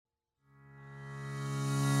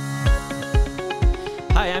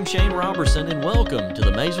Hi, I'm Shane Robertson, and welcome to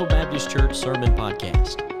the Maysville Baptist Church Sermon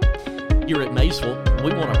Podcast. Here at Maysville,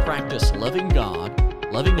 we want to practice loving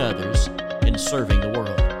God, loving others, and serving the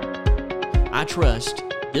world. I trust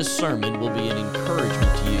this sermon will be an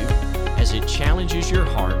encouragement to you as it challenges your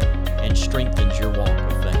heart and strengthens your walk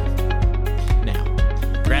of faith.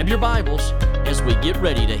 Now, grab your Bibles as we get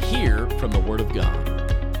ready to hear from the Word of God.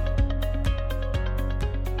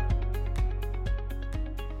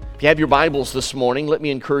 If you have your Bibles this morning, let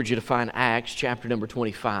me encourage you to find Acts chapter number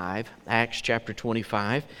 25. Acts chapter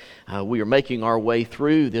 25. We are making our way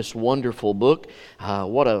through this wonderful book.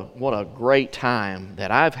 What a great time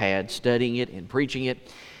that I've had studying it and preaching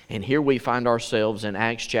it. And here we find ourselves in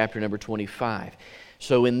Acts chapter number 25.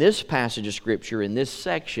 So in this passage of Scripture, in this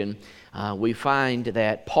section, we find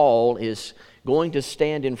that Paul is going to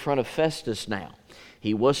stand in front of Festus now.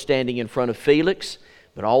 He was standing in front of Felix,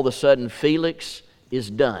 but all of a sudden Felix is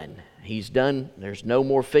done. He's done. There's no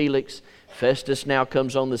more Felix. Festus now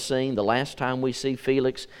comes on the scene. The last time we see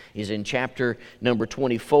Felix is in chapter number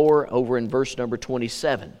 24, over in verse number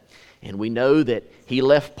 27. And we know that he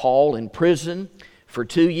left Paul in prison for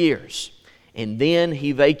 2 years. And then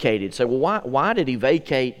he vacated. So, why did he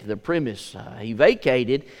vacate the premise? He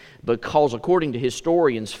vacated because, according to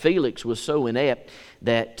historians, Felix was so inept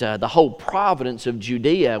that the whole province of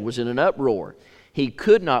Judea was in an uproar. He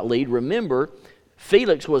could not lead. Remember,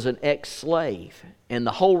 Felix was an ex-slave, and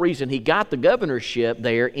the whole reason he got the governorship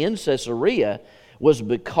there in Caesarea was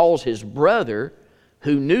because his brother,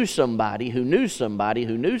 who knew somebody,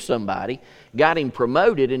 got him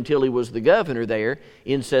promoted until he was the governor there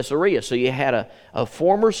in Caesarea. So you had a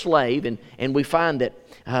former slave, and we find that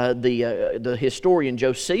the historian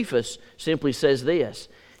Josephus simply says this.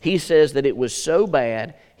 He says that it was so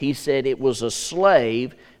bad, he said it was a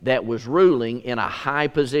slave that was ruling in a high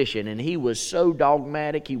position. And he was so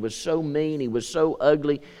dogmatic, he was so mean, he was so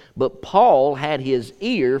ugly. But Paul had his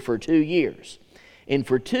ear for 2 years. And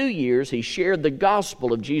for 2 years he shared the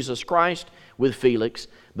gospel of Jesus Christ with Felix.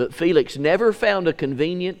 But Felix never found a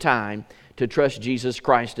convenient time to trust Jesus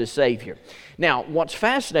Christ as Savior. Now, what's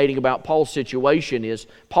fascinating about Paul's situation is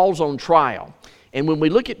Paul's on trial. And when we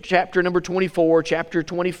look at chapter number 24, chapter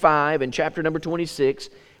 25, and chapter number 26,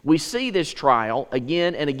 we see this trial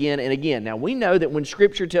again and again and again. Now, we know that when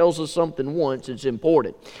Scripture tells us something once, it's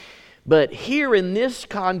important. But here in this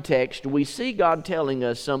context, we see God telling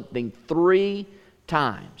us something 3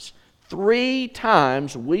 times. 3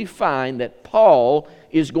 times we find that Paul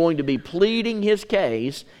is going to be pleading his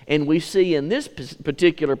case, and we see in this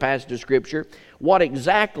particular passage of Scripture what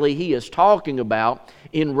exactly he is talking about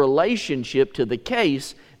in relationship to the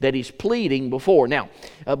case that he's pleading before. Now,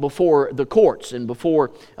 before the courts and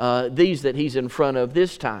before these that he's in front of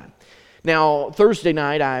this time. Now, Thursday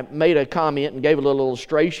night I made a comment and gave a little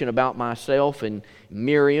illustration about myself and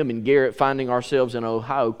Miriam and Garrett finding ourselves in an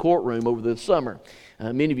Ohio courtroom over the summer.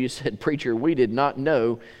 Many of you said, "Preacher, we did not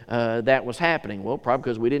know that was happening." Well, probably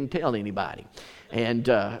because we didn't tell anybody. And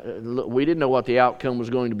we didn't know what the outcome was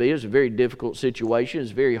going to be. It was a very difficult situation. It's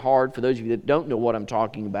very hard for those of you that don't know what I'm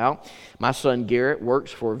talking about. My son Garrett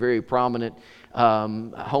works for a very prominent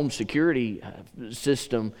home security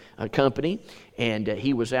system company. And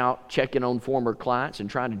he was out checking on former clients and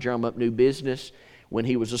trying to drum up new business when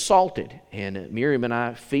he was assaulted. And Miriam and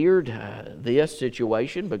I feared this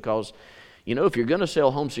situation because, you know, if you're going to sell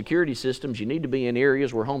home security systems, you need to be in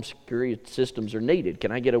areas where home security systems are needed.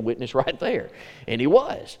 Can I get a witness right there? And he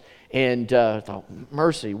was. And I thought,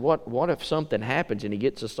 mercy, what if something happens and he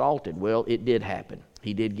gets assaulted? Well, it did happen.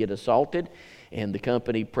 He did get assaulted, and the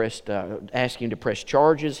company asked him to press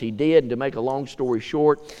charges. He did. And to make a long story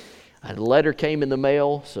short, a letter came in the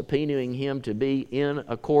mail subpoenaing him to be in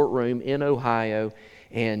a courtroom in Ohio.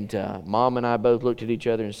 And Mom and I both looked at each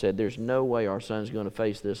other and said, there's no way our son's going to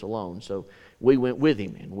face this alone. So we went with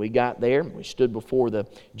him, and we got there. We stood before the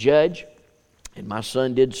judge, and my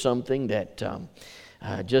son did something that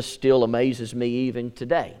just still amazes me even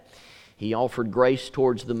today. He offered grace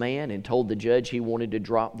towards the man and told the judge he wanted to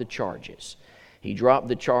drop the charges. He dropped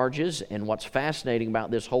the charges, and what's fascinating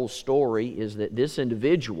about this whole story is that this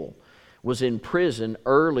individual was in prison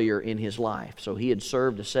earlier in his life. So he had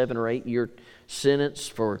served a 7 or 8 year sentence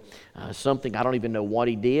for something, I don't even know what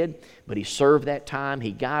he did, but he served that time,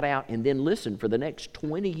 he got out, and then listen, for the next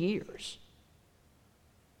 20 years,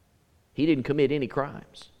 he didn't commit any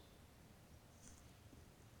crimes.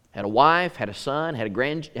 Had a wife, had a son, had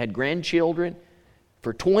grandchildren.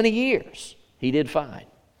 For 20 years, he did fine.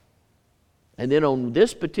 And then on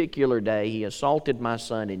this particular day, he assaulted my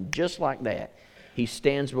son, and just like that, he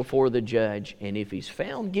stands before the judge, and if he's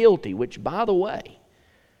found guilty, which, by the way,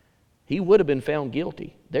 he would have been found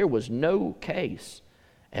guilty. There was no case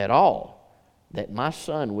at all that my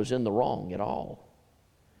son was in the wrong at all.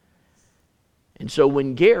 And so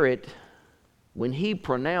when Garrett, when he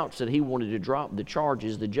pronounced that he wanted to drop the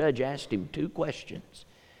charges, the judge asked him 2 questions.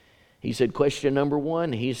 He said, question number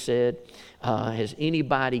 1, he said, has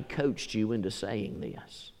anybody coached you into saying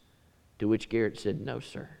this? To which Garrett said, no,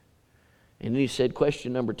 sir. And then he said,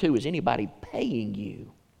 question number 2, is anybody paying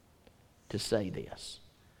you to say this?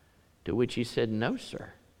 To which he said, no,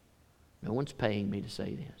 sir. No one's paying me to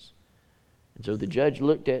say this. And so the judge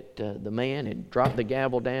looked at the man and dropped the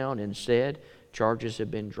gavel down and said, charges have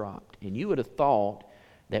been dropped. And you would have thought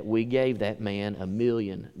that we gave that man $1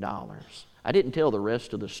 million. I didn't tell the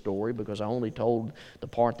rest of the story because I only told the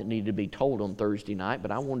part that needed to be told on Thursday night, but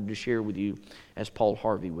I wanted to share with you, as Paul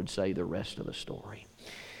Harvey would say, the rest of the story.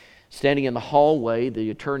 Standing in the hallway, the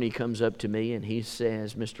attorney comes up to me and he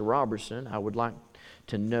says, Mr. Robertson, I would like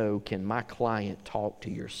to know, can my client talk to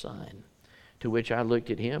your son? To which I looked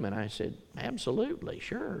at him and I said, absolutely,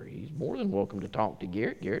 sure. He's more than welcome to talk to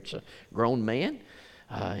Garrett. Garrett's a grown man.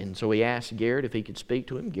 And so he asked Garrett if he could speak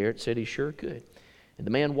to him. Garrett said he sure could. And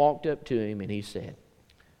the man walked up to him and he said,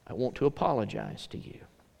 I want to apologize to you.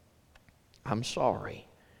 I'm sorry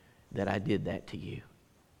that I did that to you.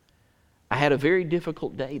 I had a very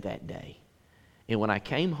difficult day that day. And when I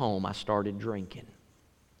came home, I started drinking.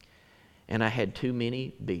 And I had too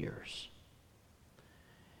many beers.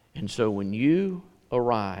 And so when you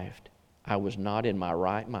arrived, I was not in my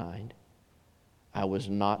right mind. I was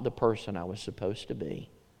not the person I was supposed to be.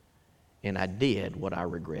 And I did what I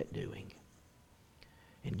regret doing.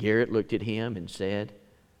 And Garrett looked at him and said,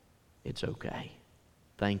 it's okay.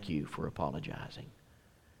 Thank you for apologizing.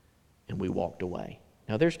 And we walked away.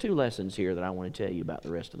 Now there's 2 lessons here that I want to tell you about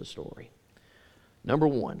the rest of the story.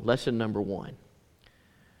 Lesson number 1.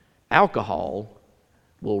 Alcohol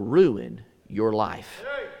will ruin your life.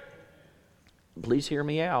 Please hear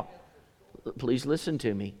me out. Please listen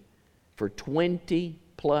to me. For 20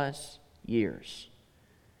 plus years,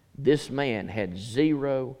 this man had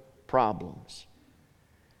 0 problems.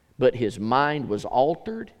 But his mind was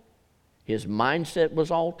altered. His mindset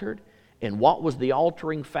was altered. And what was the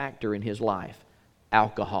altering factor in his life?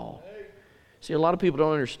 Alcohol. See, a lot of people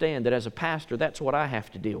don't understand that as a pastor, that's what I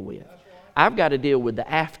have to deal with. I've got to deal with the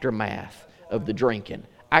aftermath of the drinking.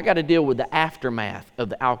 I got to deal with the aftermath of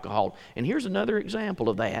the alcohol. And here's another example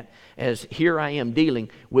of that, as here I am dealing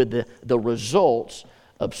with the results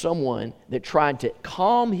of someone that tried to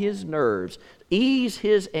calm his nerves, ease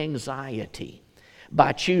his anxiety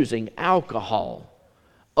by choosing alcohol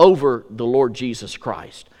over the Lord Jesus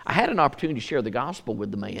Christ. I had an opportunity to share the gospel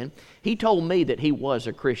with the man. He told me that he was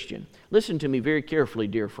a Christian. Listen to me very carefully,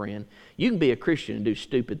 dear friend. You can be a Christian and do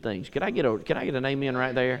stupid things. Can I get an amen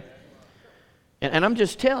right there? And I'm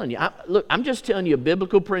just telling you, I'm just telling you a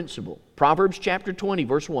biblical principle. Proverbs chapter 20,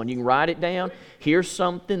 verse 1. You can write it down. Here's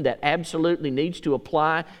something that absolutely needs to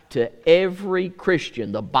apply to every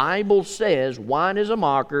Christian. The Bible says wine is a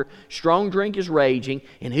mocker, strong drink is raging,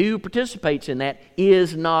 and he who participates in that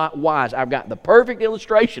is not wise. I've got the perfect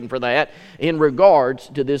illustration for that in regards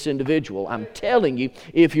to this individual. I'm telling you,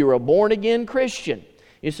 if you're a born-again Christian,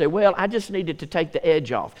 you say, well, I just needed to take the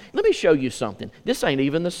edge off. Let me show you something. This ain't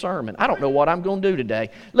even the sermon. I don't know what I'm going to do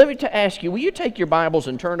today. Let me ask you, will you take your Bibles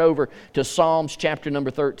and turn over to Psalms chapter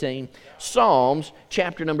number 13? Psalms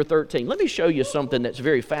chapter number 13. Let me show you something that's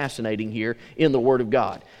very fascinating here in the Word of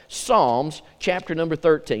God. Psalms chapter number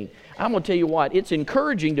 13. I'm going to tell you what, it's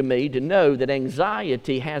encouraging to me to know that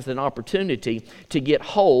anxiety has an opportunity to get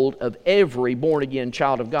hold of every born-again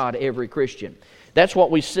child of God, every Christian. That's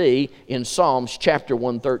what we see in Psalms chapter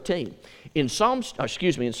 113. In Psalms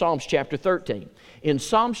chapter 13. In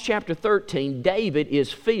Psalms chapter 13, David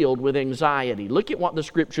is filled with anxiety. Look at what the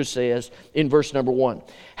Scripture says in verse number 1.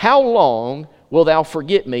 How long will thou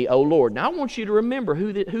forget me, O Lord? Now I want you to remember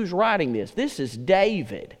who's writing this. This is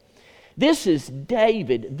David. This is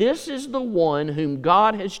David. This is the one whom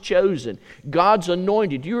God has chosen. God's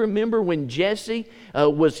anointed. Do you remember when Jesse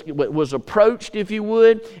was approached, if you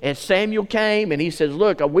would, and Samuel came and he says,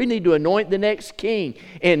 look, we need to anoint the next king.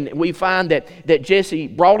 And we find that Jesse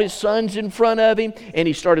brought his sons in front of him and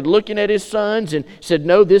he started looking at his sons and said,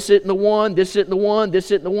 no, this isn't the one, this isn't the one,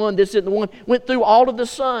 this isn't the one, this isn't the one. Went through all of the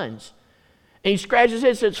sons. And he scratches his head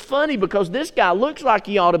and says, it's funny because this guy looks like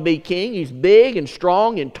he ought to be king. He's big and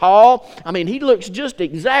strong and tall. I mean, he looks just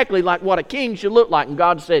exactly like what a king should look like. And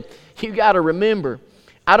God said, you got to remember,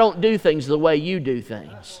 I don't do things the way you do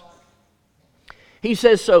things. He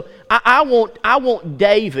says, so I want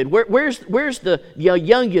David. Where's the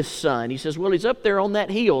youngest son? He says, well, he's up there on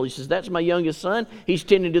that hill. He says, that's my youngest son. He's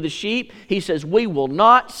tending to the sheep. He says, we will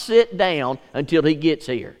not sit down until he gets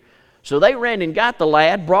here. So they ran and got the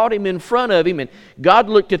lad, brought him in front of him, and God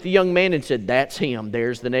looked at the young man and said, "That's him.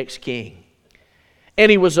 There's the next king." And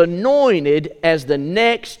he was anointed as the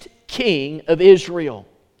next king of Israel.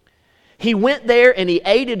 He went there and he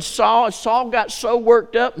aided Saul. Saul got so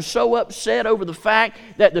worked up and so upset over the fact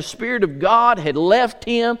that the Spirit of God had left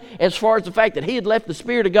him, as far as the fact that he had left the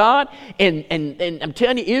Spirit of God. And I'm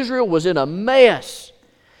telling you, Israel was in a mess.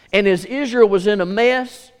 And as Israel was in a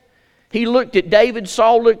mess, he looked at David,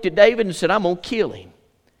 Saul looked at David and said, "I'm going to kill him."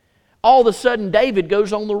 All of a sudden, David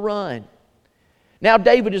goes on the run. Now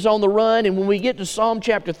David is on the run, and when we get to Psalm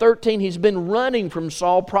chapter 13, he's been running from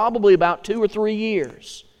Saul probably about 2 or 3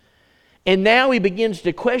 years. And now he begins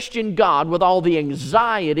to question God with all the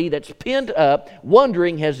anxiety that's pent up,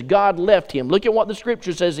 wondering, has God left him? Look at what the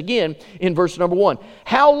Scripture says again in verse number 1.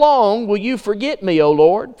 "How long will you forget me, O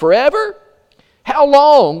Lord? Forever? How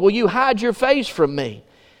long will you hide your face from me?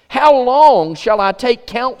 How long shall I take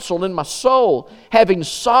counsel in my soul, having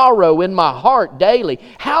sorrow in my heart daily?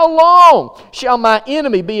 How long shall my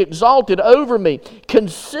enemy be exalted over me?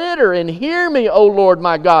 Consider and hear me, O Lord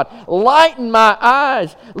my God. Lighten my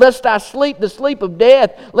eyes, lest I sleep the sleep of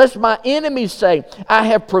death, lest my enemies say, I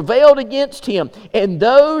have prevailed against him, and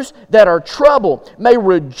those that are troubled may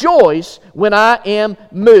rejoice when I am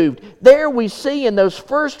moved." There we see in those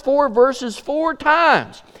first 4 verses 4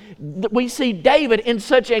 times, we see David in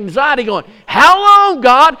such anxiety going, "How long,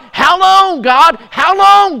 God? How long, God? How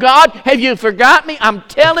long, God? Have you forgot me?" I'm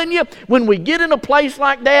telling you, when we get in a place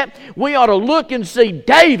like that, we ought to look and see,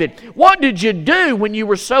 David, what did you do when you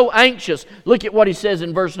were so anxious? Look at what he says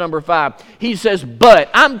in verse number 5. He says,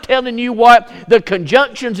 "But," I'm telling you what, the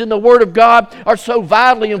conjunctions in the Word of God are so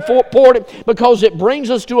vitally important because it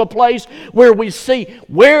brings us to a place where we see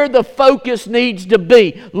where the focus needs to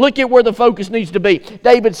be. Look at where the focus needs to be.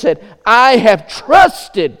 David said, "I have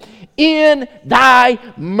trusted in thy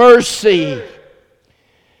mercy."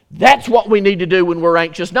 That's what we need to do when we're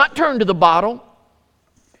anxious. Not turn to the bottle.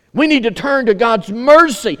 We need to turn to God's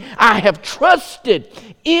mercy. "I have trusted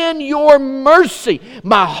in your mercy.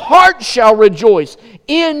 My heart shall rejoice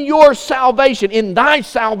in your salvation." In thy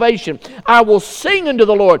salvation I will sing unto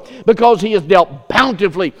the Lord, because he has dealt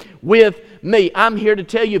bountifully with me. I'm here to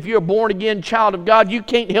tell you, if you're a born-again child of God, you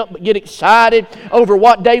can't help but get excited over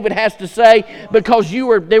what David has to say, because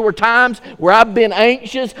there were times where I've been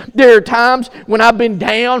anxious. There are times when I've been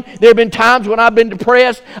down. There have been times when I've been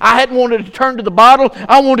depressed. I hadn't wanted to turn to the bottle.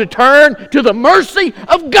 I wanted to turn to the mercy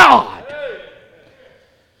of God.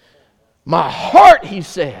 "My heart," he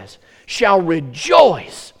says, "shall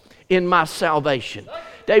rejoice in my salvation."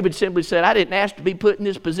 David simply said, "I didn't ask to be put in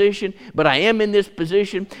this position, but I am in this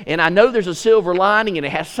position, and I know there's a silver lining, and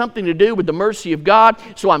it has something to do with the mercy of God,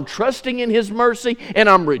 so I'm trusting in his mercy, and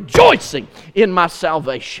I'm rejoicing in my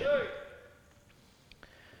salvation."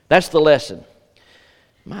 That's the lesson.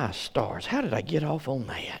 My stars, how did I get off on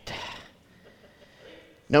that?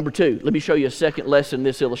 Number 2, let me show you a second lesson in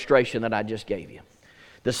this illustration that I just gave you.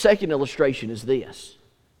 The second illustration is this.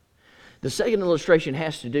 The second illustration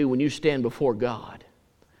has to do when you stand before God.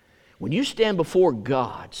 When you stand before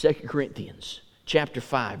God, 2 Corinthians chapter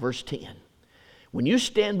 5, verse 10, when you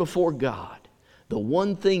stand before God, the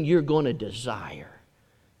one thing you're going to desire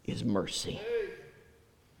is mercy.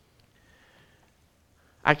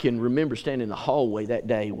 I can remember standing in the hallway that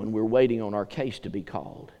day when we were waiting on our case to be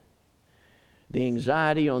called. The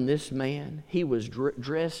anxiety on this man, he was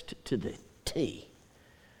dressed to the T.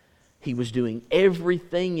 He was doing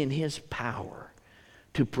everything in his power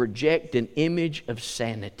to project an image of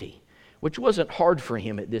sanity, which wasn't hard for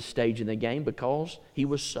him at this stage in the game because he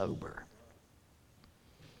was sober.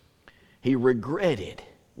 He regretted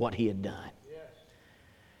what he had done.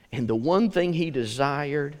 And the one thing he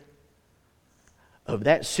desired of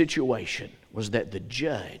that situation was that the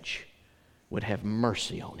judge would have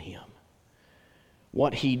mercy on him.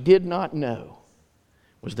 What he did not know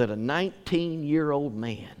was that a 19-year-old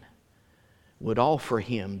man would offer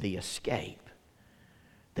him the escape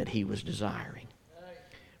that he was desiring.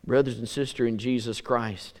 Brothers and sisters in Jesus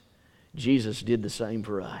Christ, Jesus did the same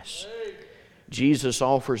for us. Jesus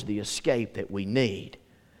offers the escape that we need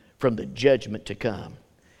from the judgment to come.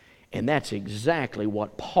 And that's exactly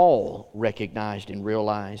what Paul recognized and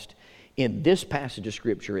realized in this passage of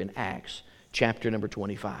Scripture in Acts chapter number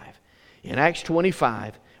 25. In Acts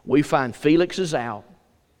 25, we find Felix is out,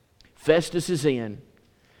 Festus is in.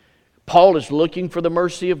 Paul is looking for the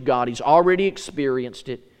mercy of God. He's already experienced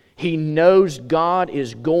it. He knows God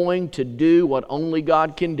is going to do what only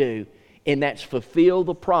God can do, and that's fulfill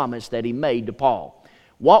the promise that he made to Paul.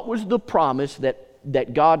 What was the promise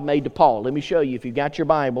that God made to Paul? Let me show you. If you've got your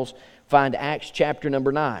Bibles, find Acts chapter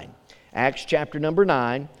number 9. Acts chapter number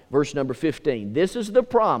 9, verse number 15. This is the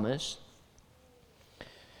promise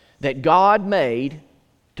that God made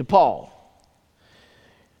to Paul.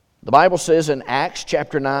 The Bible says in Acts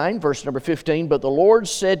chapter 9, verse number 15, "But the Lord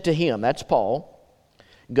said to him," that's Paul,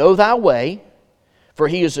 "Go thy way, for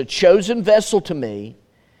he is a chosen vessel to me,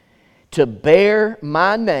 to bear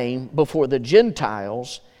my name before the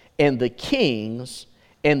Gentiles and the kings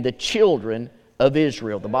and the children of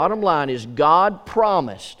Israel." The bottom line is God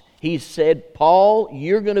promised. He said, "Paul,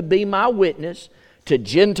 you're going to be my witness to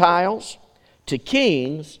Gentiles, to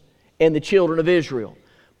kings, and the children of Israel."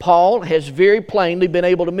 Paul has very plainly been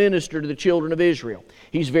able to minister to the children of Israel.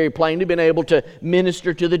 He's very plainly been able to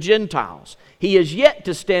minister to the Gentiles. He is yet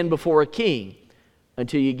to stand before a king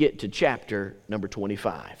until you get to chapter number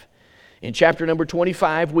 25. In chapter number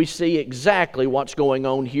 25, we see exactly what's going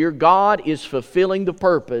on here. God is fulfilling the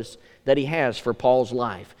purpose that He has for Paul's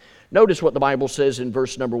life. Notice what the Bible says in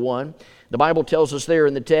verse number 1. The Bible tells us there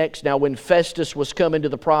in the text, "Now when Festus was come into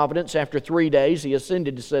the province, after 3 days he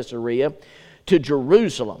ascended to Caesarea, to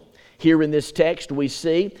Jerusalem." Here in this text we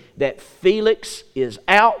see that Felix is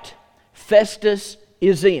out, Festus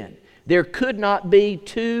is in. There could not be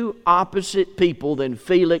two opposite people than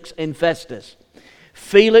Felix and Festus.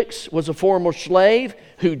 Felix was a former slave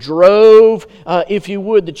who drove, if you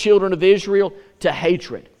would, the children of Israel to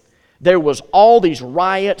hatred. There was all these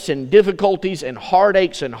riots and difficulties and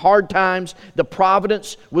heartaches and hard times. The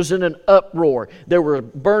province was in an uproar. There were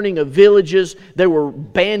burning of villages. There were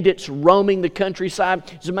bandits roaming the countryside.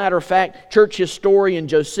 As a matter of fact, church historian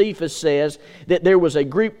Josephus says that there was a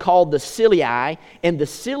group called the Silii, and the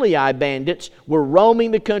Silii bandits were roaming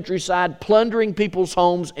the countryside, plundering people's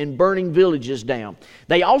homes and burning villages down.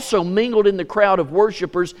 They also mingled in the crowd of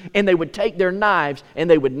worshipers, and they would take their knives and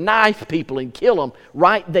they would knife people and kill them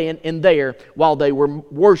right then and there while they were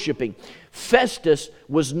worshiping. Festus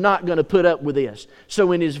was not going to put up with this.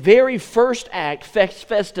 So in his very first act,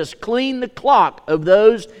 Festus cleaned the clock of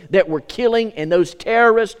those that were killing and those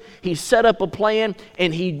terrorists. He set up a plan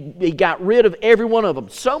and he got rid of every one of them.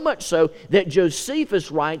 So much so that Josephus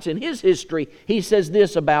writes in his history, he says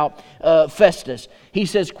this about Festus. He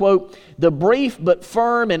says, quote, "The brief but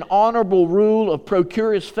firm and honorable rule of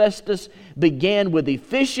Procurus Festus began with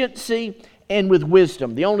efficiency and with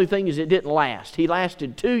wisdom." The only thing is it didn't last. He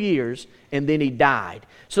lasted 2 years and then he died.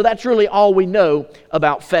 So that's really all we know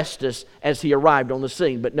about Festus as he arrived on the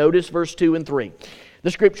scene. But notice verse 2 and 3.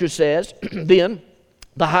 The Scripture says, "Then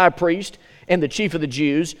the high priest and the chief of the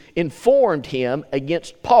Jews informed him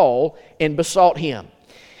against Paul and besought him,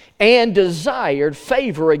 and desired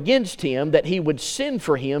favor against him that he would send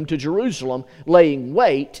for him to Jerusalem, laying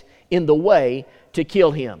wait in the way to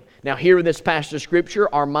kill him." Now here in this passage of Scripture,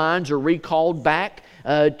 our minds are recalled back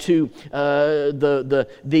to the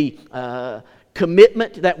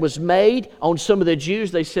commitment that was made on some of the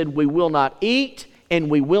Jews. They said, "We will not eat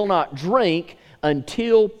and we will not drink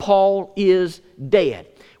until Paul is dead."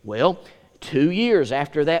 Well, 2 years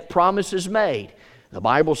after that promise is made, the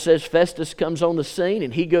Bible says Festus comes on the scene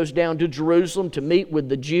and he goes down to Jerusalem to meet with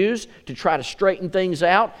the Jews to try to straighten things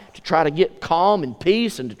out, to try to get calm and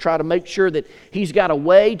peace, and to try to make sure that he's got a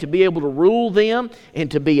way to be able to rule them and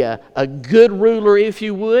to be a good ruler, if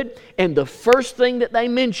you would. And the first thing that they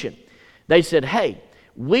mentioned, they said, "Hey,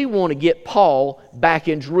 we want to get Paul back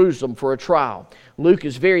in Jerusalem for a trial." Luke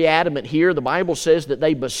is very adamant here. The Bible says that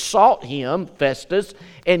they besought him, Festus,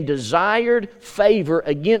 and desired favor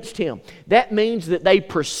against him. That means that they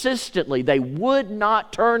persistently, they would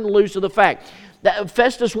not turn loose of the fact that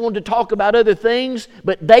Festus wanted to talk about other things,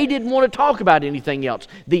 but they didn't want to talk about anything else.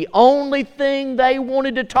 The only thing they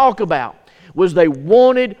wanted to talk about was they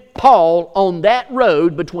wanted Paul on that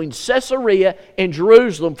road between Caesarea and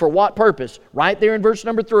Jerusalem. For what purpose? Right there in verse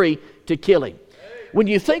number 3, to kill him. When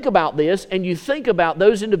you think about this, and you think about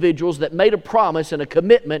those individuals that made a promise and a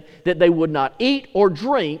commitment that they would not eat or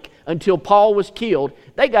drink until Paul was killed,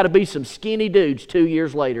 they got to be some skinny dudes 2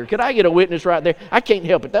 years later. Could I get a witness right there? I can't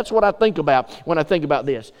help it. That's what I think about when I think about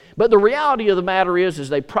this. But the reality of the matter is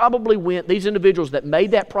they probably went, these individuals that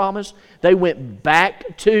made that promise, they went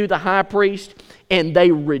back to the high priest and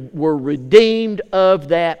they were redeemed of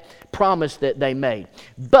that promise that they made.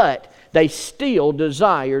 But they still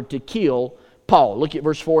desired to kill Paul. Look at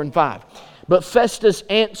verse 4 and 5. "But Festus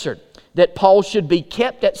answered that Paul should be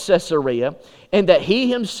kept at Caesarea, and that he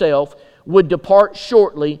himself would depart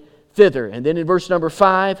shortly thither." And then in verse number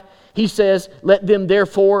 5, He says, let them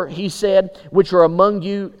therefore, he said, which are among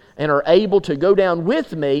you and are able to go down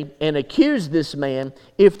with me and accuse this man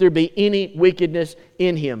if there be any wickedness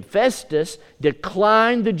in him. Festus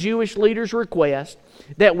declined the Jewish leader's request.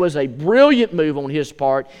 That was a brilliant move on his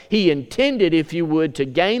part. He intended, if you would, to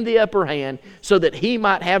gain the upper hand so that he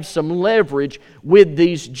might have some leverage with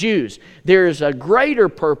these Jews. There is a greater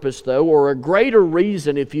purpose, though, or a greater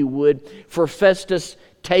reason, if you would, for Festus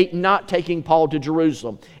not taking Paul to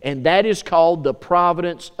Jerusalem. And that is called the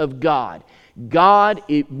providence of God. God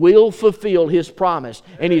will fulfill His promise.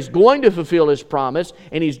 And He's going to fulfill His promise.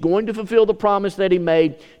 And He's going to fulfill the promise that He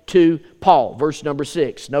made to Paul. Verse number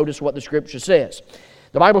 6. Notice what the Scripture says.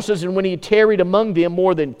 The Bible says, and when he tarried among them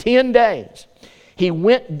more than 10 days, he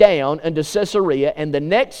went down unto Caesarea, and the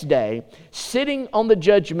next day, sitting on the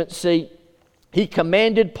judgment seat, he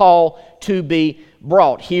commanded Paul to be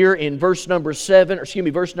brought. Here in verse number 6,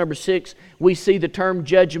 we see the term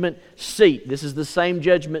judgment seat. This is the same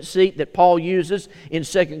judgment seat that Paul uses in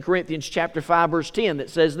 2 Corinthians chapter 5, verse 10 that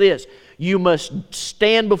says this, we must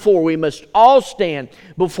all stand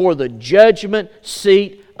before the judgment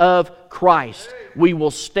seat of Christ. We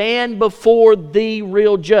will stand before the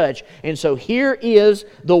real judge. And so here is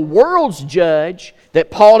the world's judge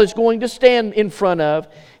that Paul is going to stand in front of.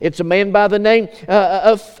 It's a man by the name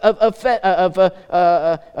of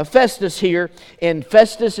Festus here. And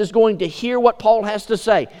Festus is going to hear what Paul has to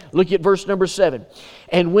say. Look at verse number 7.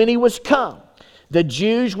 And when he was come, the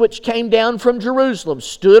Jews which came down from Jerusalem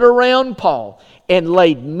stood around Paul and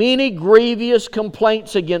laid many grievous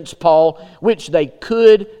complaints against Paul, which they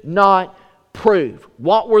could not prove.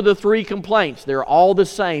 What were the three complaints? They're all the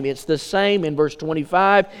same. It's the same in verse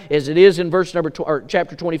 25 as it is in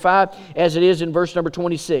chapter 25 as it is in verse number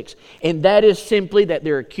 26. And that is simply that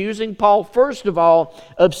they're accusing Paul, first of all,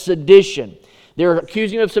 of sedition. They're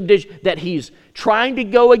accusing him of sedition, that he's trying to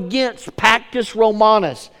go against Pactus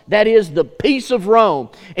Romanus, that is the peace of Rome.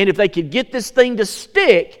 And if they could get this thing to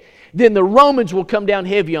stick, then the Romans will come down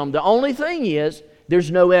heavy on them. The only thing is,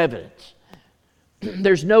 there's no evidence.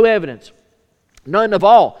 There's no evidence. None of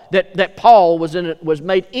all that Paul was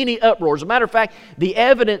made any uproar. As a matter of fact, the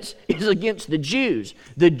evidence is against the Jews.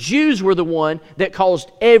 The Jews were the one that caused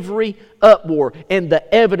every uproar, and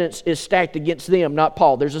the evidence is stacked against them, not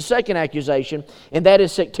Paul. There's a second accusation, and that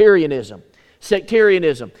is sectarianism.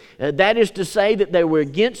 Sectarianism. That is to say that they were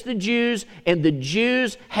against the Jews, and the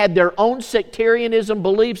Jews had their own sectarianism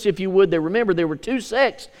beliefs, if you would. They remember there were two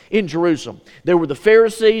sects in Jerusalem. There were the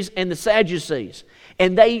Pharisees and the Sadducees.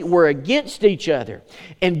 And they were against each other.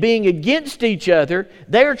 And being against each other,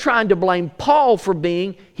 they're trying to blame Paul for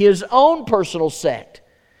being his own personal sect,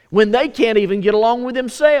 when they can't even get along with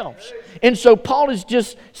themselves. And so Paul is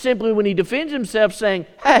just simply, when he defends himself, saying,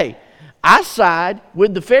 hey, I side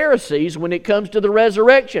with the Pharisees when it comes to the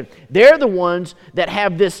resurrection. They're the ones that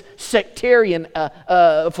have this sectarian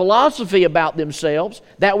philosophy about themselves.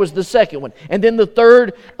 That was the second one. And then the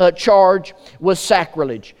third charge was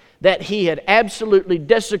sacrilege, that he had absolutely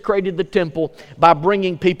desecrated the temple by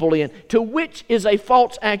bringing people in, to which is a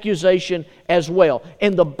false accusation as well.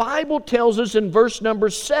 And the Bible tells us in verse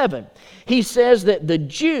number 7, he says that the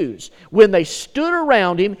Jews, when they stood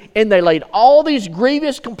around him and they laid all these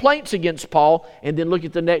grievous complaints against Paul, and then look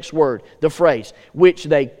at the next word, the phrase, which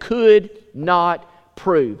they could not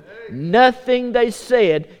prove. Nothing they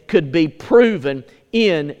said could be proven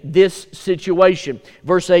in this situation.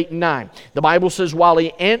 Verse 8 and 9. The Bible says, while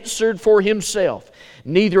he answered for himself,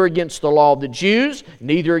 neither against the law of the Jews,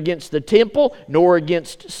 neither against the temple, nor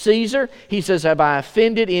against Caesar, he says, have I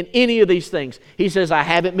offended in any of these things? He says, I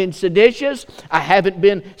haven't been seditious, I haven't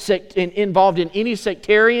been involved in any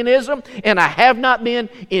sectarianism, and I have not been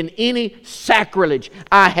in any sacrilege.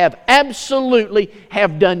 I have absolutely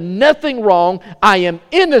done nothing wrong. I am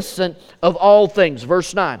innocent of all things.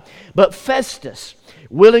 Verse 9. But Festus,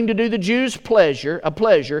 willing to do the Jews a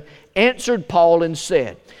pleasure, answered Paul and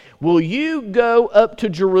said, will you go up to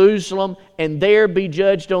Jerusalem and there be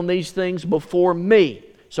judged on these things before me?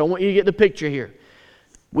 So I want you to get the picture here.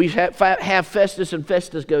 We have Festus, and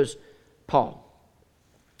Festus goes, Paul,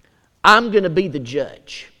 I'm going to be the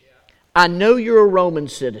judge. I know you're a Roman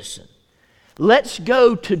citizen. Let's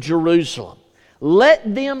go to Jerusalem.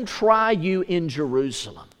 Let them try you in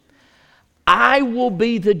Jerusalem. I will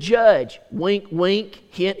be the judge. Wink, wink,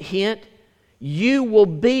 hint, hint. You will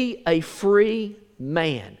be a free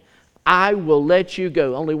man. I will let you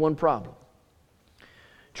go. Only one problem.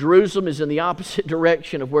 Jerusalem is in the opposite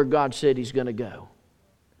direction of where God said He's going to go.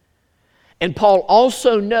 And Paul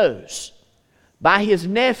also knows by his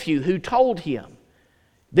nephew who told him,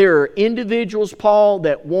 there are individuals, Paul,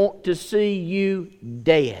 that want to see you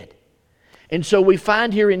dead. And so we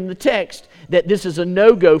find here in the text that this is a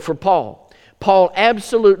no-go for Paul. Paul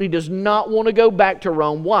absolutely does not want to go back to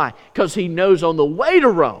Rome. Why? Because he knows on the way to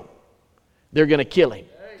Rome, they're going to kill him.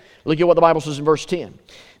 Look at what the Bible says in verse 10.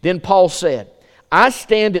 Then Paul said, I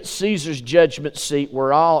stand at Caesar's judgment seat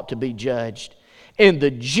where I ought to be judged. And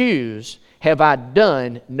the Jews have I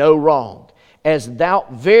done no wrong, as thou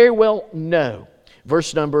very well know.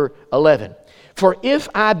 Verse number 11. For if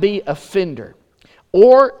I be offender,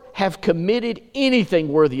 or have committed anything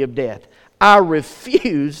worthy of death, I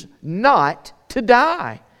refuse not to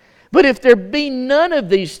die. But if there be none of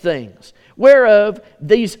these things, whereof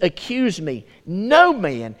these accuse me, no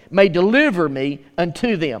man may deliver me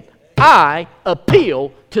unto them. I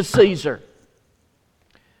appeal to Caesar.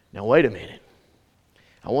 Now wait a minute.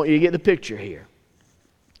 I want you to get the picture here.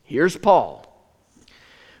 Here's Paul.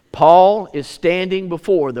 Paul is standing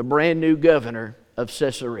before the brand new governor of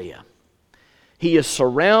Caesarea. He is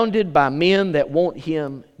surrounded by men that want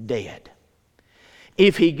him dead.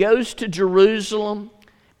 If he goes to Jerusalem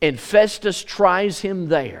and Festus tries him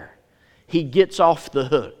there, he gets off the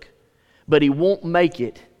hook. But he won't make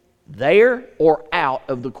it there or out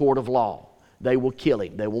of the court of law. They will kill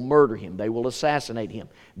him. They will murder him. They will assassinate him.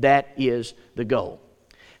 That is the goal.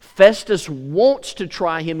 Festus wants to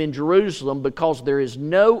try him in Jerusalem because there is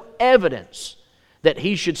no evidence that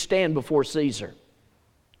he should stand before Caesar.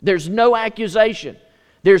 There's no accusation.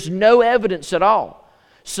 There's no evidence at all.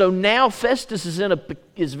 So now Festus is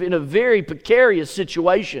in a very precarious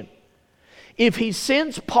situation. If he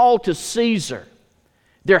sends Paul to Caesar,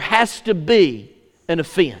 there has to be an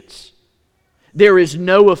offense. There is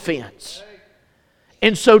no offense.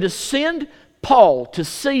 And so to send Paul to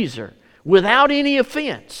Caesar without any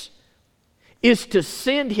offense is to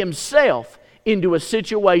send himself into a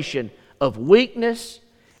situation of weakness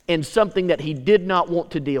and something that he did not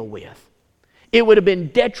want to deal with. It would have been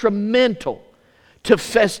detrimental to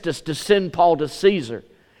Festus to send Paul to Caesar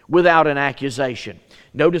without an accusation.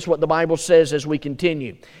 Notice what the Bible says as we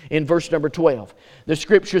continue. In verse number 12, the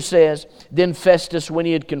Scripture says, Then Festus, when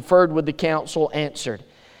he had conferred with the council, answered,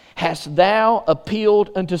 Hast thou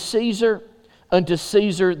appealed unto Caesar? Unto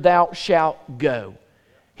Caesar thou shalt go.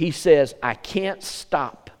 He says, I can't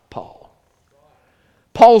stop Paul.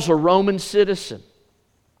 Paul's a Roman citizen.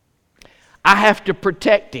 I have to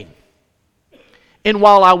protect him. And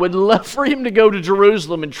while I would love for him to go to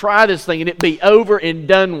Jerusalem and try this thing and it be over and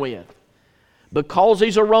done with, because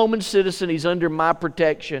he's a Roman citizen, he's under my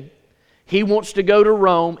protection. He wants to go to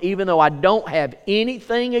Rome even though I don't have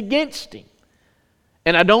anything against him.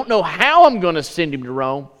 And I don't know how I'm going to send him to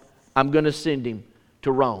Rome. I'm going to send him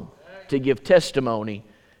to Rome to give testimony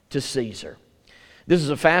to Caesar. This is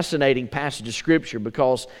a fascinating passage of Scripture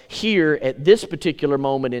because here at this particular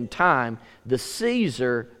moment in time, the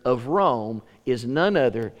Caesar of Rome is none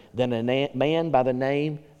other than a man by the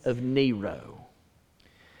name of Nero.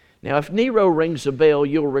 Now, if Nero rings a bell,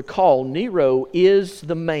 you'll recall Nero is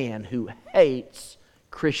the man who hates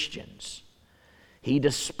Christians. He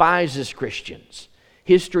despises Christians.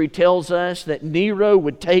 History tells us that Nero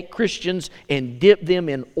would take Christians and dip them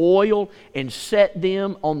in oil and set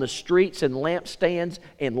them on the streets and lampstands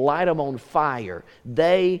and light them on fire.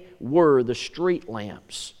 They were the street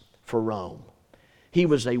lamps for Rome. He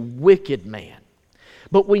was a wicked man.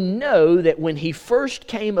 But we know that when he first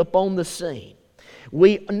came upon the scene,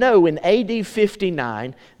 we know in AD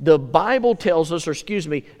 59, the Bible tells us,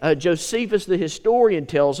 Josephus the historian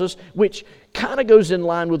tells us, which kind of goes in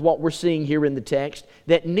line with what we're seeing here in the text,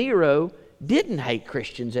 that Nero didn't hate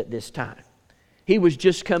Christians at this time. He was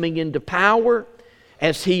just coming into power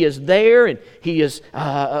as he is there and he is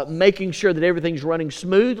making sure that everything's running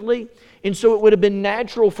smoothly. And so it would have been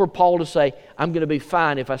natural for Paul to say, I'm going to be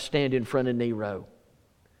fine if I stand in front of Nero.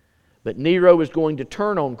 But Nero is going to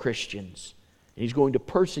turn on Christians. He's going to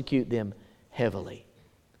persecute them heavily.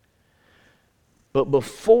 But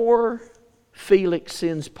before Felix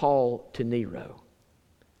sends Paul to Nero,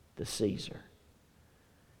 the Caesar,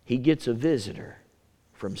 he gets a visitor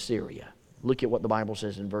from Syria. Look at what the Bible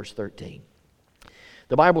says in verse 13.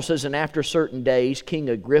 The Bible says, And after certain days, King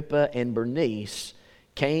Agrippa and Bernice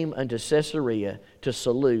came unto Caesarea to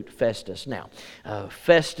salute Festus. Now,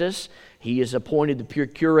 Festus, he is appointed the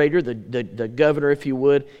curator, the governor, if you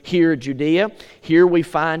would, here at Judea. Here we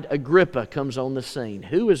find Agrippa comes on the scene.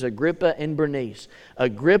 Who is Agrippa and Bernice?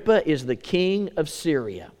 Agrippa is the king of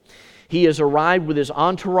Syria. He has arrived with his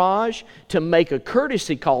entourage to make a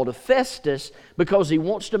courtesy call to Festus because he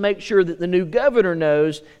wants to make sure that the new governor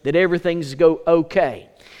knows that everything's okay.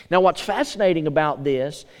 Now, what's fascinating about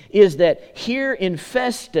this is that here in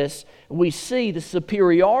Festus, we see the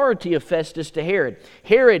superiority of Festus to Herod.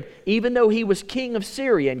 Herod, even though he was king of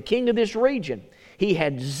Syria and king of this region, he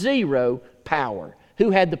had zero power.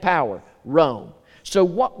 Who had the power? Rome. So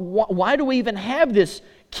why do we even have this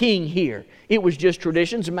king here? It was just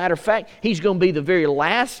tradition. As a matter of fact, he's going to be the very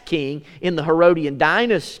last king in the Herodian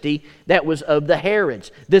dynasty that was of the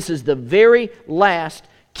Herods. This is the very last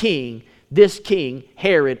king, this king,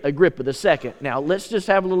 Herod Agrippa II. Now, let's just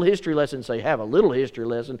have a little history lesson. Say, have a little history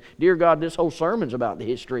lesson. Dear God, this whole sermon's about the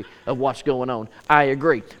history of what's going on. I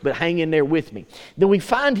agree, but hang in there with me. Then we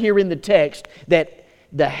find here in the text that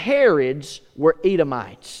the Herods were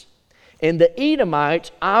Edomites. And the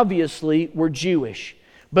Edomites obviously were Jewish,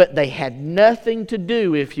 but they had nothing to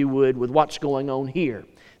do, if you would, with what's going on here.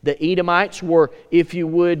 The Edomites were, if you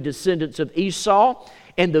would, descendants of Esau,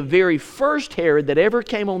 and the very first Herod that ever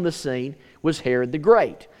came on the scene was Herod the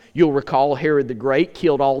Great. You'll recall Herod the Great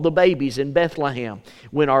killed all the babies in Bethlehem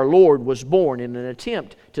when our Lord was born in an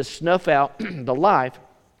attempt to snuff out the life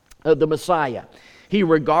of the Messiah. He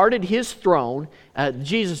regarded his throne,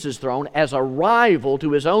 Jesus' throne, as a rival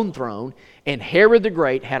to his own throne, and Herod the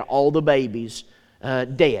Great had all the babies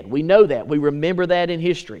dead. We know that. We remember that in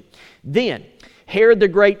history. Then, Herod the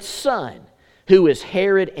Great's son, who is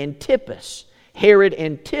Herod Antipas. Herod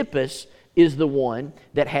Antipas is the one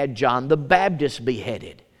that had John the Baptist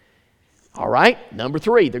beheaded. All right, number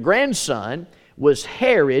 3, the grandson was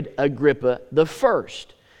Herod Agrippa I.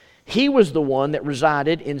 He was the one that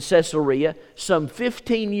resided in Caesarea some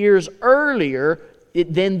 15 years earlier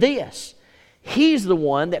than this. He's the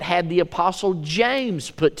one that had the Apostle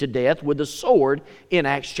James put to death with a sword in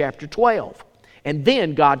Acts chapter 12. And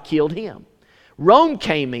then God killed him. Rome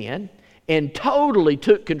came in and totally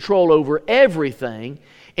took control over everything.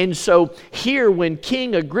 And so here when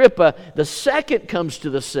King Agrippa II comes to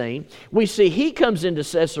the scene, we see he comes into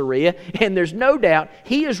Caesarea, and there's no doubt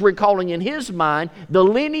he is recalling in his mind the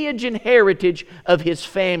lineage and heritage of his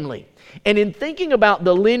family. And in thinking about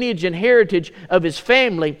the lineage and heritage of his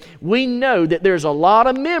family, we know that there's a lot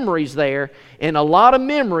of memories there and a lot of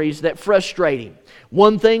memories that frustrate him.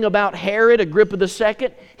 One thing about Herod Agrippa II,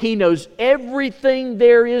 he knows everything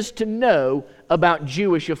there is to know about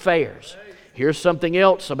Jewish affairs. Here's something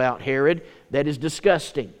else about Herod that is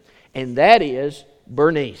disgusting, and that is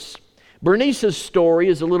Bernice. Bernice's story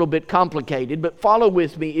is a little bit complicated, but follow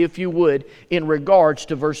with me, if you would, in regards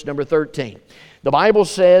to verse number 13. The Bible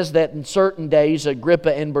says that in certain days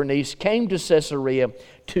Agrippa and Bernice came to Caesarea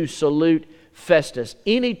to salute Festus.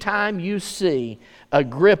 Anytime you see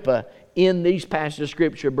Agrippa in these passages of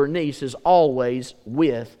Scripture, Bernice is always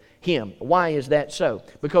with him. Why is that so?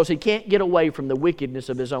 Because he can't get away from the wickedness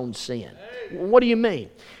of his own sin. What do you mean?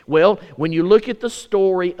 Well, when you look at the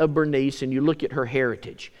story of Bernice and you look at her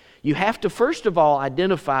heritage, you have to first of all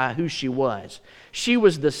identify who she was. She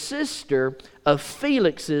was the sister of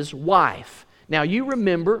Felix's wife. Now you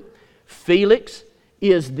remember, Felix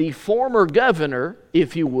is the former governor,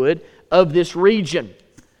 if you would, of this region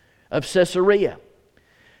of Caesarea.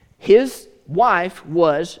 His wife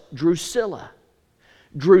was Drusilla.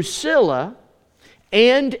 Drusilla,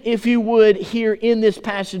 and if you would, here in this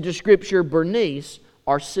passage of Scripture, Bernice,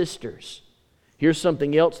 are sisters. Here's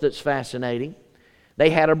something else that's fascinating. They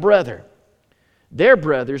had a brother. Their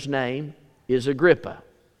brother's name is Agrippa.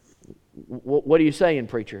 What are you saying,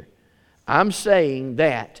 preacher? I'm saying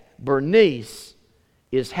that Bernice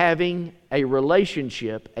is having a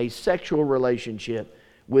relationship, a sexual relationship,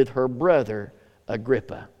 with her brother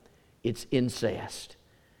Agrippa. It's incest.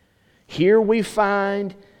 Here we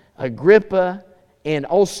find Agrippa and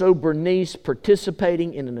also Bernice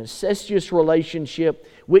participating in an incestuous relationship,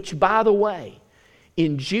 which, by the way,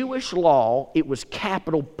 in Jewish law, it was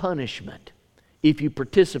capital punishment if you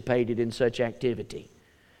participated in such activity.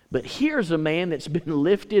 But here's a man that's been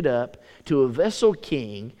lifted up to a vessel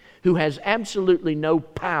king who has absolutely no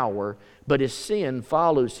power, but his sin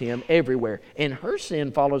follows him everywhere. And her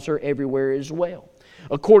sin follows her everywhere as well.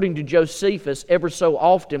 According to Josephus, ever so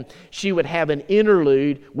often she would have an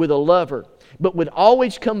interlude with a lover, but would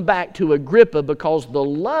always come back to Agrippa because the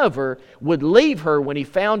lover would leave her when he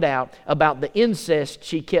found out about the incest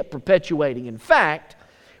she kept perpetuating. In fact,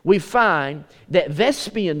 we find that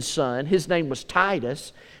Vespasian's son, his name was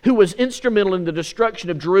Titus, who was instrumental in the destruction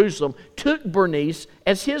of Jerusalem, took Bernice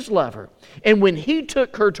as his lover. And when he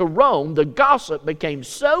took her to Rome, the gossip became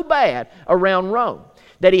so bad around Rome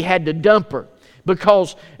that he had to dump her,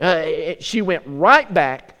 because she went right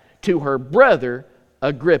back to her brother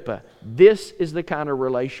Agrippa. This is the kind of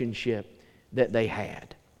relationship that they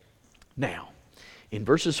had. Now, in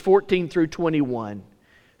verses 14 through 21,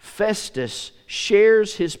 Festus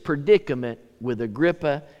shares his predicament with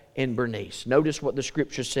Agrippa and Bernice. Notice what the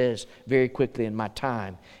Scripture says very quickly, and my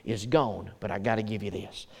time is gone, but I got to give you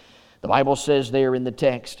this. The Bible says there in the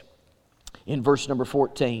text, in verse number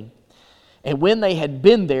 14, "And when they had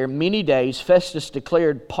been there many days, Festus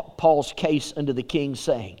declared Paul's case unto the king,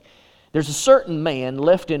 saying, There's a certain man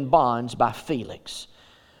left in bonds by Felix,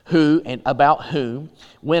 who and about whom,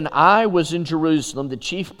 when I was in Jerusalem, the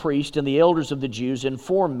chief priest and the elders of the Jews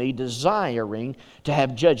informed me, desiring to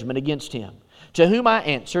have judgment against him. To whom I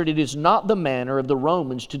answered, It is not the manner of the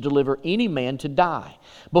Romans to deliver any man to die,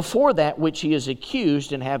 before that which he is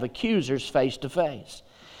accused, and have accusers face to face,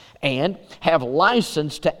 and have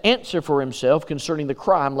license to answer for himself concerning the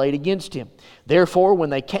crime laid against him. Therefore,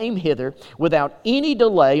 when they came hither, without any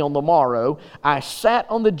delay on the morrow, I sat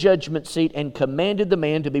on the judgment seat and commanded the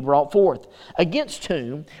man to be brought forth, against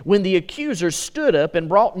whom, when the accusers stood up and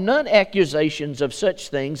brought none accusations of such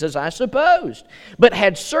things as I supposed, but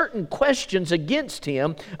had certain questions against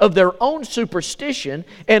him of their own superstition,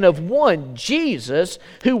 and of one Jesus,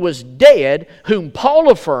 who was dead, whom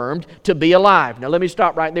Paul affirmed to be alive." Now let me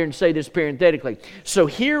stop right there and say this parenthetically. So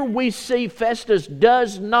here we see Festus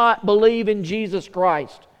does not believe in Jesus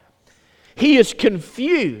Christ. He is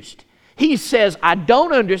confused. He says, I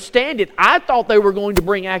don't understand it. I thought they were going to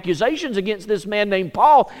bring accusations against this man named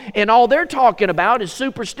Paul, and all they're talking about is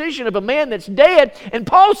superstition of a man that's dead, and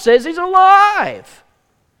Paul says he's alive.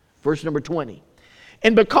 Verse number 20.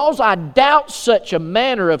 "And because I doubt such a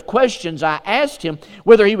manner of questions, I asked him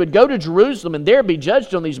whether he would go to Jerusalem and there be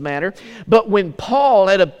judged on these matters. But when Paul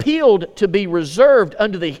had appealed to be reserved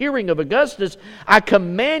unto the hearing of Augustus, I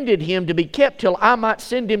commanded him to be kept till I might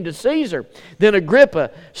send him to Caesar. Then Agrippa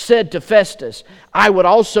said to Festus, I would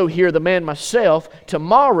also hear the man myself.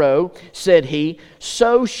 Tomorrow, said he,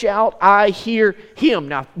 so shalt I hear him."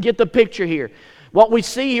 Now get the picture here. What we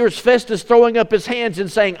see here is Festus throwing up his hands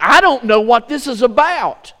and saying, I don't know what this is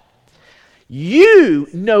about. You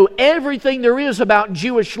know everything there is about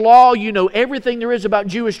Jewish law. You know everything there is about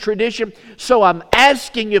Jewish tradition. So I'm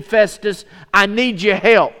asking you, Festus, I need your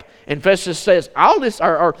help. And Festus says, I'll listen,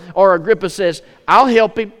 or Agrippa says, I'll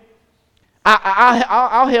help him.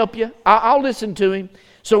 I'll help you. I'll listen to him.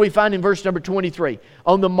 So we find in verse number 23,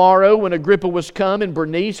 "On the morrow when Agrippa was come, and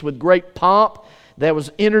Bernice with great pomp, that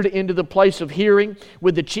was entered into the place of hearing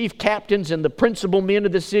with the chief captains and the principal men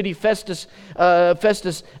of the city, Festus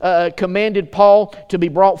commanded Paul to be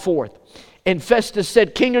brought forth. And Festus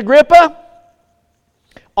said, King Agrippa,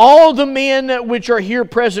 all the men which are here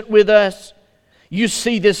present with us, you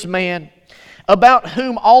see this man, about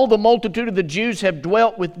whom all the multitude of the Jews have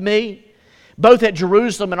dwelt with me, both at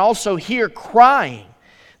Jerusalem and also here, crying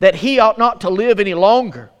that he ought not to live any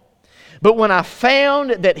longer. But when I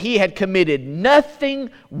found that he had committed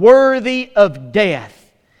nothing worthy of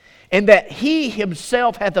death, and that he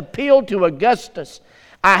himself hath appealed to Augustus,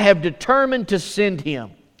 I have determined to send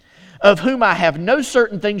him, of whom I have no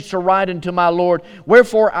certain things to write unto my Lord.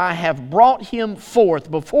 Wherefore I have brought him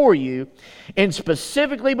forth before you, and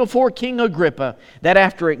specifically before King Agrippa, that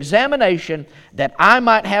after examination, that I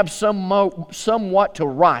might have somewhat to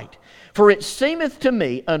write. For it seemeth to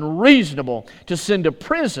me unreasonable to send a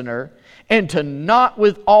prisoner, and to not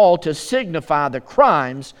withal to signify the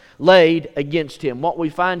crimes laid against him." What we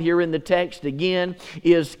find here in the text again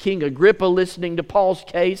is King Agrippa listening to Paul's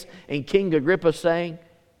case, and King Agrippa saying,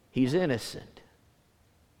 he's innocent.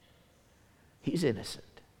 He's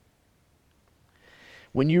innocent.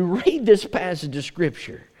 When you read this passage of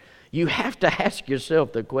Scripture, you have to ask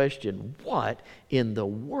yourself the question, what in the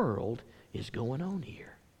world is going on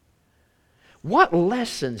here? What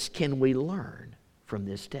lessons can we learn from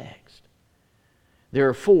this text? There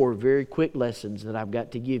are 4 very quick lessons that I've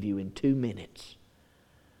got to give you in 2 minutes.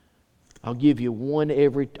 I'll give you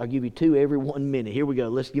 2 every 1 minute. Here we go.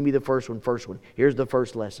 Let's give me the first one. Here's the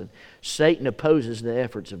first lesson. Satan opposes the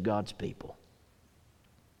efforts of God's people.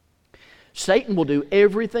 Satan will do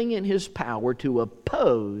everything in his power to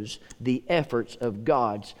oppose the efforts of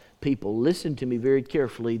God's people. Listen to me very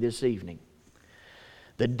carefully this evening.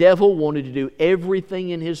 The devil wanted to do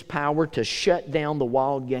everything in his power to shut down the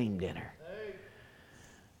wild game dinner.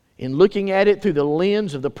 In looking at it through the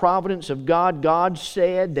lens of the providence of God, God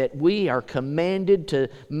said that we are commanded to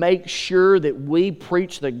make sure that we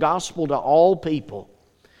preach the gospel to all people.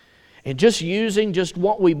 And just using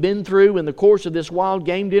what we've been through in the course of this wild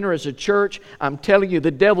game dinner as a church, I'm telling you,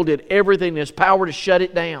 the devil did everything in his power to shut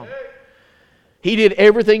it down. He did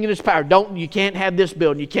everything in his power. You can't have this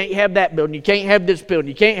building, you can't have that building, you can't have this building,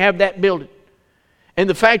 you can't have that building. And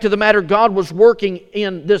the fact of the matter, God was working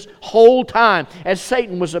in this whole time as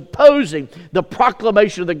Satan was opposing the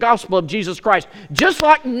proclamation of the gospel of Jesus Christ. Just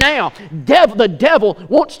like now, the devil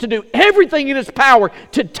wants to do everything in his power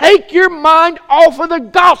to take your mind off of the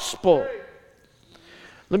gospel.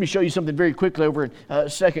 Let me show you something very quickly over in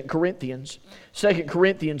 2 Corinthians. 2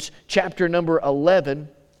 Corinthians chapter number 11.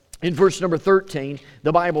 In verse number 13,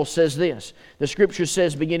 the Bible says this. The Scripture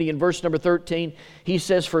says, beginning in verse number 13, he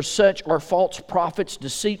says, "For such are false prophets,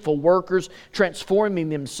 deceitful workers, transforming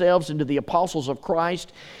themselves into the apostles of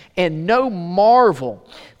Christ. And no marvel,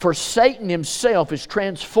 for Satan himself is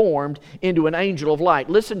transformed into an angel of light."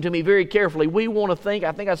 Listen to me very carefully. We want to think,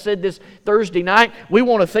 I think I said this Thursday night, we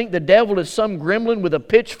want to think the devil is some gremlin with a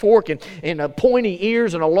pitchfork and pointy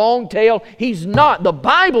ears and a long tail. He's not. The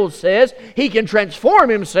Bible says he can transform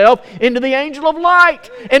himself into the angel of light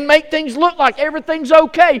and make things look like everything's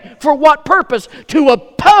okay. For what purpose? To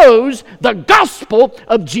oppose the gospel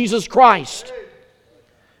of Jesus Christ.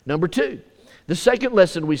 Number two, the second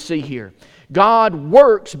lesson we see here, God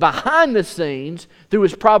works behind the scenes through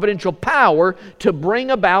His providential power to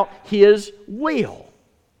bring about His will.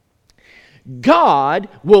 God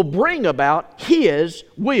will bring about His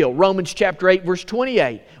will. Romans chapter 8, verse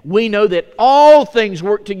 28. We know that all things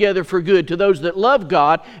work together for good to those that love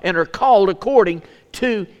God and are called according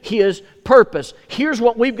to His purpose. Here's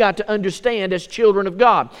what we've got to understand as children of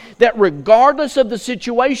God. That regardless of the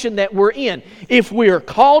situation that we're in, if we are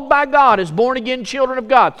called by God as born-again children of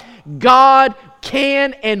God, God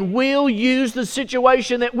can and will use the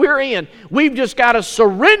situation that we're in. We've just got to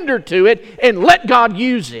surrender to it and let God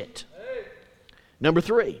use it. Number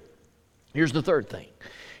three, here's the third thing.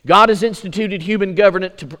 God has instituted human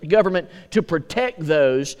government to protect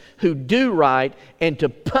those who do right and to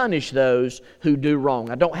punish those who do wrong.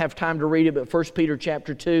 I don't have time to read it, but 1 Peter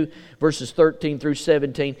chapter 2, verses 13 through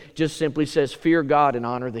 17 just simply says, "Fear God and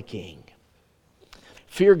honor the king."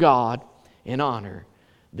 Fear God and honor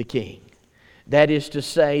the king. That is to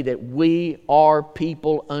say that we are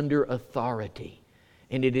people under authority,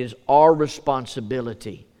 and it is our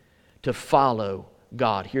responsibility to follow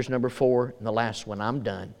God. Here's number 4, and the last one. I'm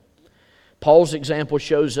done. Paul's example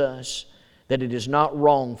shows us that it is not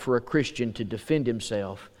wrong for a Christian to defend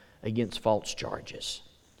himself against false charges.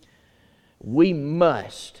 We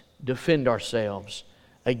must defend ourselves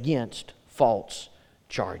against false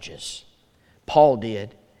charges. Paul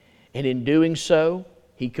did, and in doing so,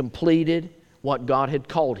 he completed what God had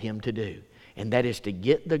called him to do, and that is to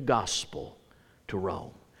get the gospel to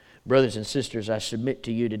Rome. Brothers and sisters, I submit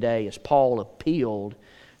to you today, as Paul appealed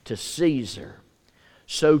to Caesar,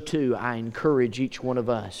 so too I encourage each one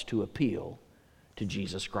of us to appeal to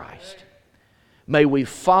Jesus Christ. May we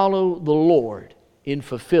follow the Lord in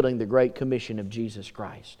fulfilling the great commission of Jesus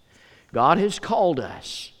Christ. God has called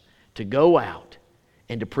us to go out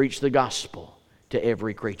and to preach the gospel to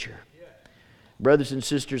every creature. Brothers and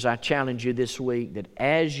sisters, I challenge you this week that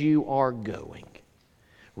as you are going,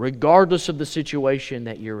 regardless of the situation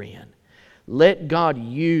that you're in, let God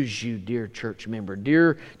use you, dear church member,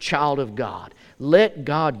 dear child of God. Let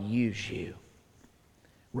God use you,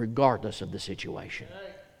 regardless of the situation.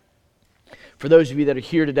 For those of you that are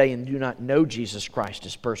here today and do not know Jesus Christ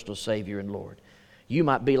as personal Savior and Lord, you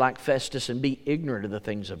might be like Festus and be ignorant of the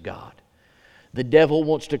things of God. The devil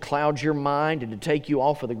wants to cloud your mind and to take you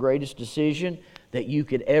off of the greatest decision that you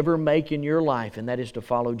could ever make in your life, and that is to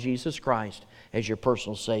follow Jesus Christ as your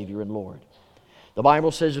personal Savior and Lord. The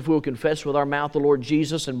Bible says if we will confess with our mouth the Lord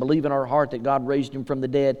Jesus and believe in our heart that God raised Him from the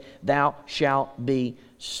dead, thou shalt be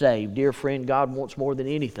saved. Dear friend, God wants more than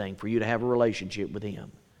anything for you to have a relationship with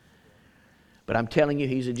Him. But I'm telling you,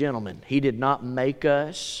 He's a gentleman. He did not make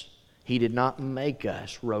us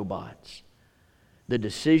robots. The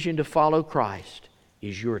decision to follow Christ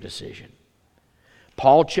is your decision.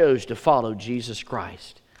 Paul chose to follow Jesus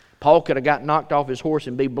Christ. Paul could have got knocked off his horse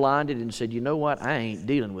and be blinded and said, "You know what? I ain't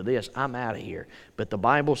dealing with this. I'm out of here." But the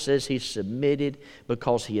Bible says he submitted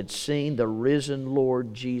because he had seen the risen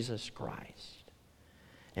Lord Jesus Christ.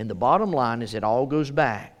 And the bottom line is it all goes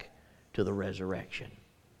back to the resurrection.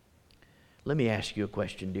 Let me ask you a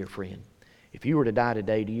question, dear friend. If you were to die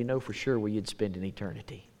today, do you know for sure where you'd spend an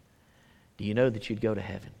eternity? Do you know that you'd go to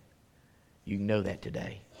heaven? You can know that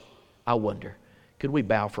today. I wonder, could we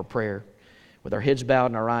bow for prayer with our heads bowed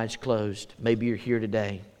and our eyes closed? Maybe you're here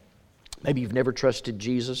today. Maybe you've never trusted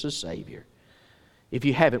Jesus as Savior. If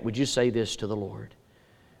you haven't, would you say this to the Lord?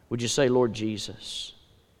 Would you say, "Lord Jesus,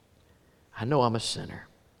 I know I'm a sinner.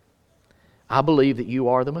 I believe that you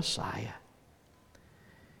are the Messiah.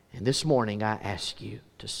 And this morning I ask you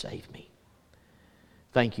to save me.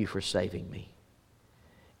 Thank you for saving me.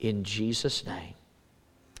 In Jesus' name,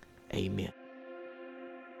 amen."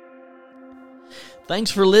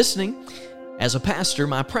 Thanks for listening. As a pastor,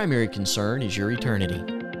 my primary concern is your eternity.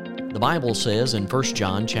 The Bible says in 1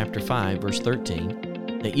 John chapter 5, verse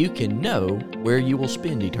 13, that you can know where you will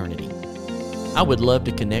spend eternity. I would love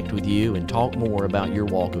to connect with you and talk more about your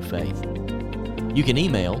walk of faith. You can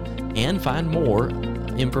email and find more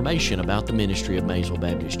information about the ministry of Maysville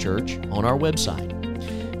Baptist Church on our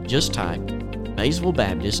website. Just type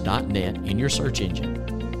maysvillebaptist.net in your search engine.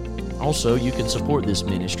 Also, you can support this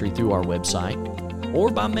ministry through our website or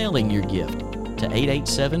by mailing your gift to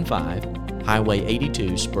 8875 Highway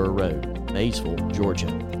 82 Spur Road, Maysville, Georgia,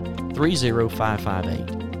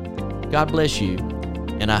 30558. God bless you,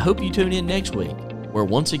 and I hope you tune in next week, where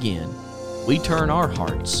once again, we turn our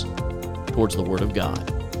hearts towards the Word of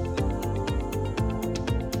God.